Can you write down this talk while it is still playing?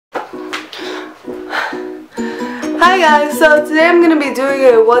Hi guys, so today I'm going to be doing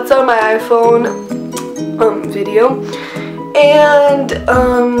a what's on my iPhone video, and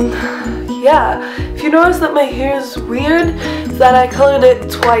yeah, if you notice that my hair is weird, it's that I colored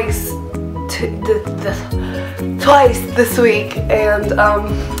it twice this week, and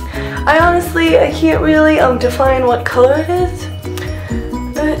I honestly can't really define what color it is,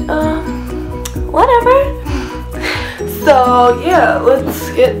 but whatever. So yeah, let's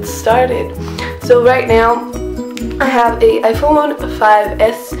get started. So right now I have a iPhone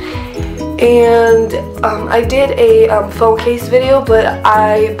 5S, and I did a phone case video, but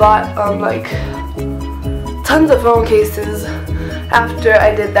I bought like tons of phone cases after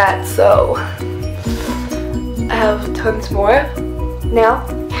I did that, so I have tons more now,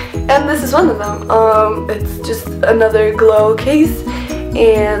 and this is one of them. It's just another glow case,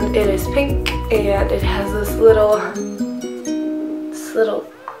 and it is pink, and it has this little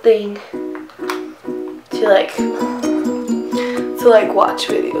thing to like watch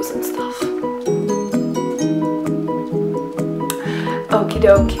videos and stuff. Okie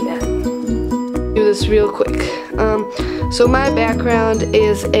dokie then. Do this real quick. So my background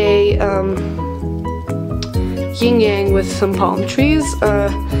is a yin yang with some palm trees.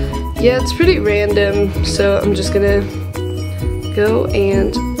 Yeah, it's pretty random, so I'm just gonna go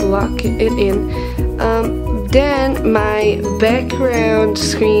and lock it in. Then my background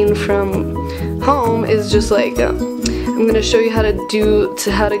screen from home is just like I'm gonna show you how to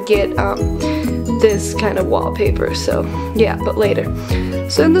get this kind of wallpaper. So yeah, but later.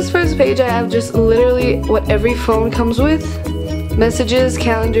 So in this first page, I have just literally what every phone comes with: messages,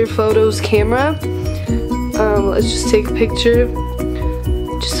 calendar, photos, camera. Let's just take a picture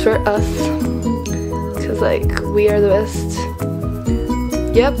just for us, because like we are the best.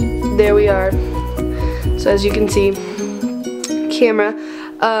 Yep, there we are. So as you can see, camera,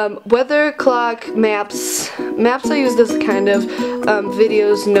 weather, clock, maps. Maps I use this kind of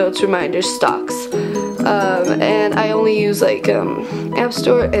videos, notes, reminders, stocks. And I only use like App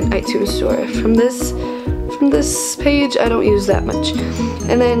Store and iTunes Store. From this page, I don't use that much.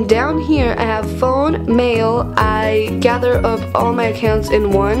 And then down here I have phone, mail. I gather up all my accounts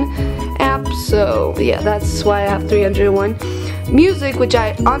in one app, so yeah, that's why I have 301. Music, which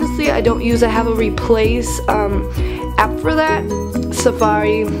I honestly don't use. I have a replace app for that,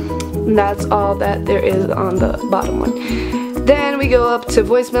 Safari, and that's all that there is on the bottom one. Then we go up to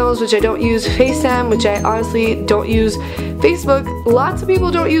voicemails, which I don't use, FaceTime, which I honestly don't use, Facebook. Lots of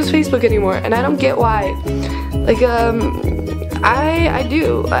people don't use Facebook anymore, and I don't get why. Like I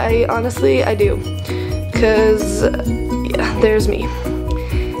do. I honestly do, because yeah, there's me.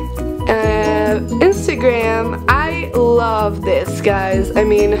 Instagram, I love this, guys. I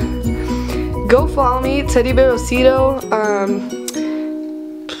mean, go follow me, Teddybearosito.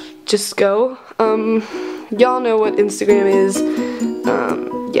 Just go. Y'all know what Instagram is.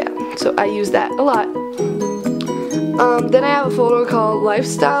 Yeah, so I use that a lot. Then I have a folder called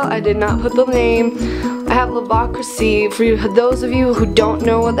Lifestyle. I did not put the name. I have Labocracy. For those of you who don't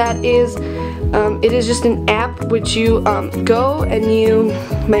know what that is, it is just an app which you go and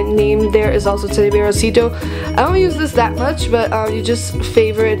my name there is also Teddybearosito. I don't use this that much, but you just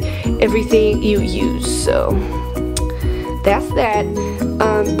favorite everything you use, so that's that.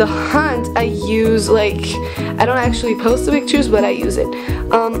 The hunt I use, like, I don't actually post the pictures, but I use it.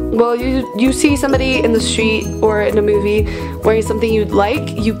 Well, you see somebody in the street or in a movie wearing something you'd like,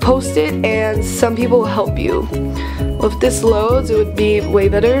 you post it, and some people will help you. Well, if this loads, it would be way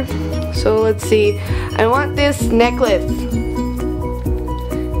better. So let's see. I want this necklace.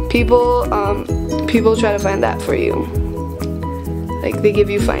 People try to find that for you. Like, they give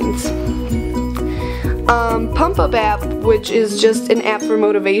you fines. Pump Up app, which is just an app for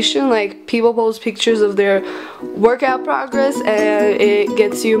motivation. Like, people post pictures of their workout progress, and it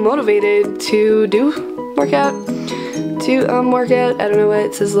gets you motivated to work out. I don't know why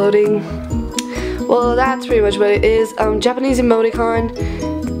it says loading. Well, that's pretty much what it is. Japanese emoticon.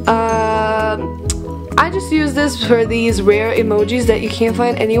 I just use this for these rare emojis that you can't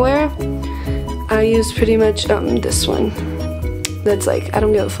find anywhere. I use pretty much this one. That's like, I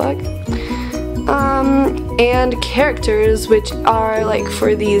don't give a fuck. And characters, which are like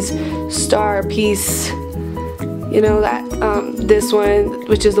for these star piece, you know, that this one,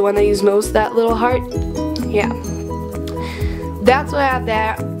 which is the one I use most, that little heart. Yeah, that's what I have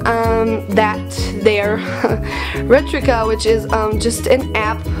there. Retrica, which is just an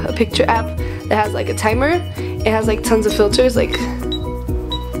app, a picture app that has like a timer. It has like tons of filters. Like,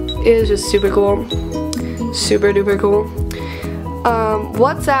 it is just super cool, super duper cool.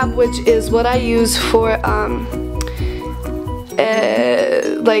 WhatsApp, which is what I use for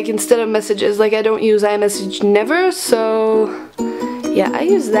like instead of messages. Like I don't use iMessage never, so yeah, I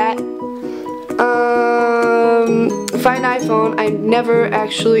use that. Find iPhone. I never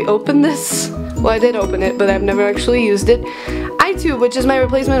actually opened this. Well, I did open it, but I've never actually used it. iTunes, which is my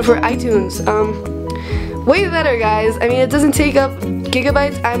replacement for iTunes. Way better, guys. I mean, it doesn't take up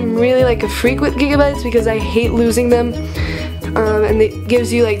gigabytes. I'm really like a freak with gigabytes because I hate losing them. And it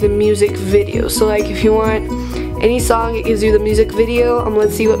gives you like the music video. So like if you want any song, it gives you the music video.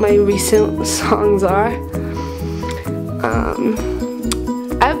 Let's see what my recent songs are.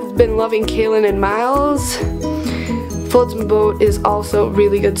 I've been loving Kaylin and Miles. Floating Boat is also a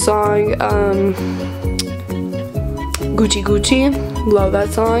really good song. Gucci Gucci, love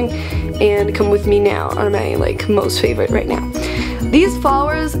that song. And Come With Me Now are my like most favorite right now. These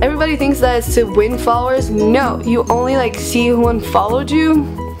followers, everybody thinks that it's to win followers. No, you only like see who unfollowed you.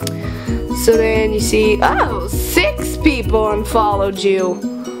 So then you see, oh, 6 people unfollowed you.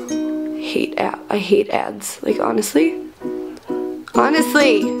 I hate ads. Like honestly, are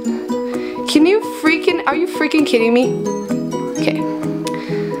you freaking kidding me? Okay.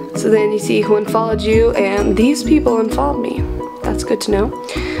 So then you see who unfollowed you, and these people unfollowed me. That's good to know.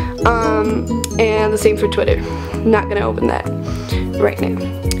 And the same for Twitter. Not gonna open that right now.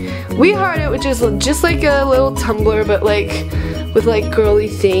 Weheartit, which is just like a little Tumblr, but like with like girly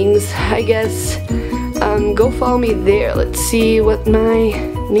things, I guess. Go follow me there. Let's see what my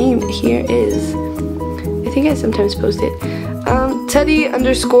name here is. I think I sometimes post it.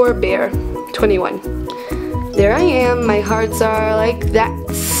 Teddy_bear21. There I am. My hearts are like that.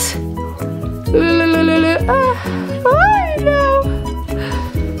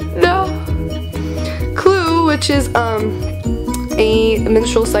 No. Clue, which is a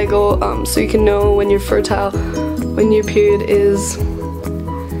menstrual cycle, so you can know when you're fertile, when your period is.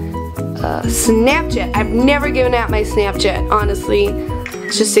 Snapchat. I've never given out my Snapchat, honestly.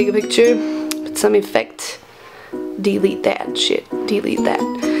 Let's just take a picture, put some effect, delete that shit, delete that.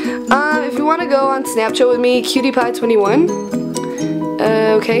 If you want to go on Snapchat with me, CutiePie21.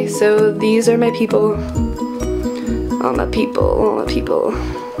 Okay, so these are my people. All my people.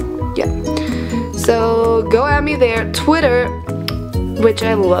 Yeah. So go at me there. Twitter, which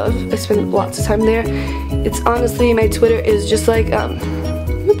I love. I spend lots of time there. It's honestly, my Twitter is just like,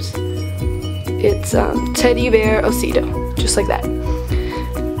 oops. It's Teddybearosito, just like that.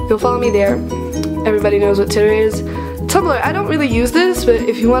 Go follow me there. Everybody knows what Twitter is. Tumblr, I don't really use this, but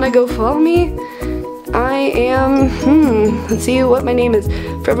if you want to go follow me, I am, let's see what my name is.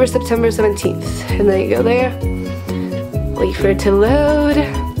 Forever September 17th. And then you go there. Wait for it to load.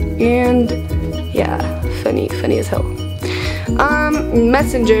 And yeah, funny as hell.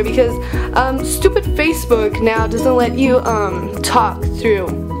 Messenger, because stupid Facebook now doesn't let you talk through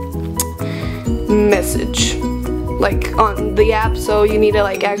message like on the app, so you need to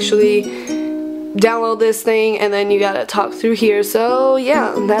like actually download this thing and then you gotta talk through here. So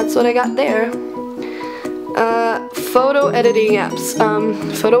yeah, that's what I got there. Photo editing apps.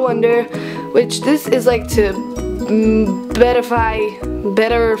 Photo Wonder, which this is like to betterify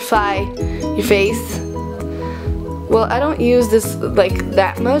your face. Well, I don't use this like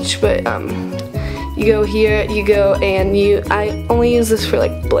that much, but you go here, you go, and I only use this for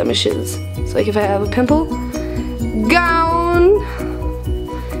like blemishes. So like if I have a pimple, gone.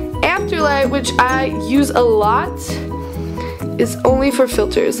 Afterlight, which I use a lot, is only for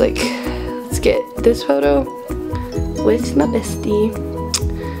filters. Like, let's get this photo with my bestie.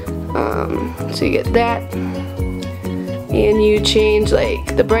 So you get that, and you change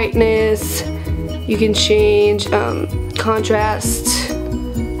like the brightness. You can change contrast,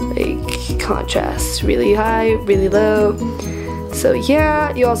 like contrast really high, really low. So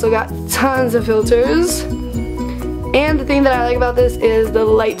yeah, you also got tons of filters. And the thing that I like about this is the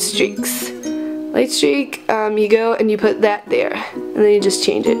light streaks. Light streak, you go and you put that there, and then you just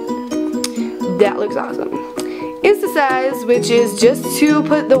change it. That looks awesome. Insta size, which is just to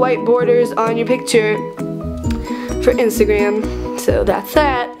put the white borders on your picture for Instagram. So that's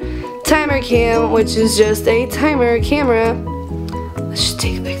that. Timer cam, which is just a timer camera. Let's just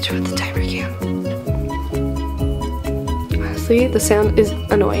take a picture with the timer cam. Honestly, the sound is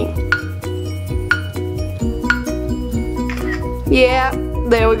annoying. Yeah,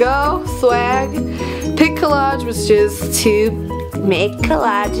 there we go. Swag. Pic collage, which is to make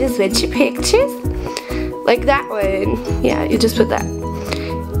collages with your pictures. Like that one. Yeah, you just put that.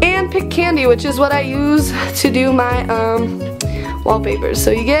 And pick candy, which is what I use to do my wallpapers.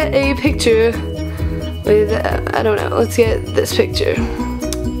 So you get a picture with, I don't know, let's get this picture.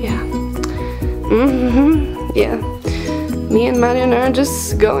 Yeah. Yeah. Me and Marion are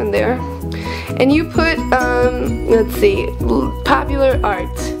just going there. and you put, let's see, popular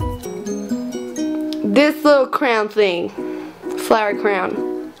art. This little crown thing, flower crown.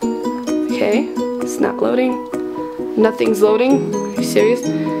 Okay, it's not loading. Nothing's loading. Are you serious?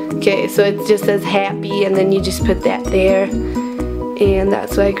 Okay, so it just says happy, and then you just put that there, and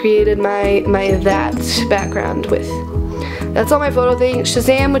that's what I created my that background with. That's all my photo thing.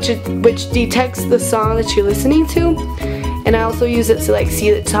 Shazam, which detects the song that you're listening to, and I also use it to like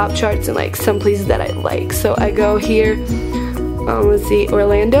see the top charts and like some places that I like. So I go here, let's see,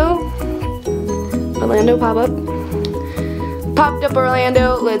 Orlando pop up. Popped up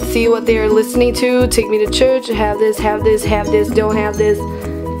Orlando. Let's see what they're listening to. Take me to church. Have this, have this, have this. Don't have this.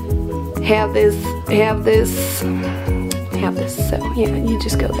 Have this, have this, have this. So yeah, you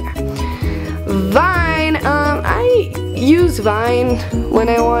just go there. Vine. I use Vine when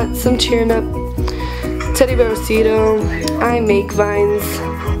I want some cheering up. Teddybearosito. I make vines.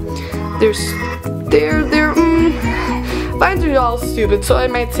 Vines are all stupid, so I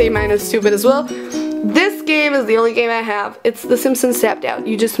might say mine is stupid as well. This game is the only game I have. It's The Simpsons Tapped Out.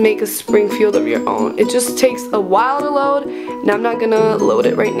 You just make a Springfield of your own. It just takes a while to load, and I'm not gonna load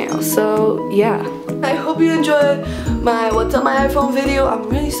it right now. So yeah. I hope you enjoyed my What's on My iPhone video. I'm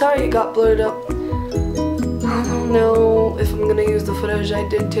really sorry it got blurred up. I don't know if I'm gonna use the footage I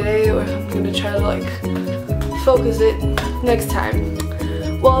did today or if I'm gonna try to like focus it next time.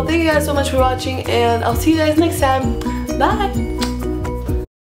 Well, thank you guys so much for watching, and I'll see you guys next time. Bye!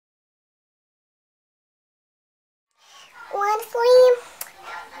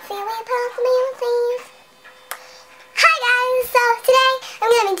 Hi guys, so today I'm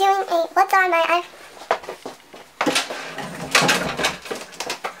going to be doing a What's on My iPhone.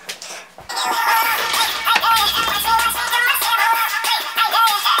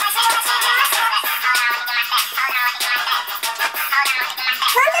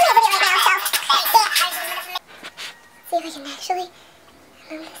 See if I can actually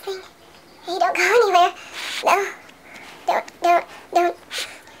move this thing. Hey, don't go anywhere. No.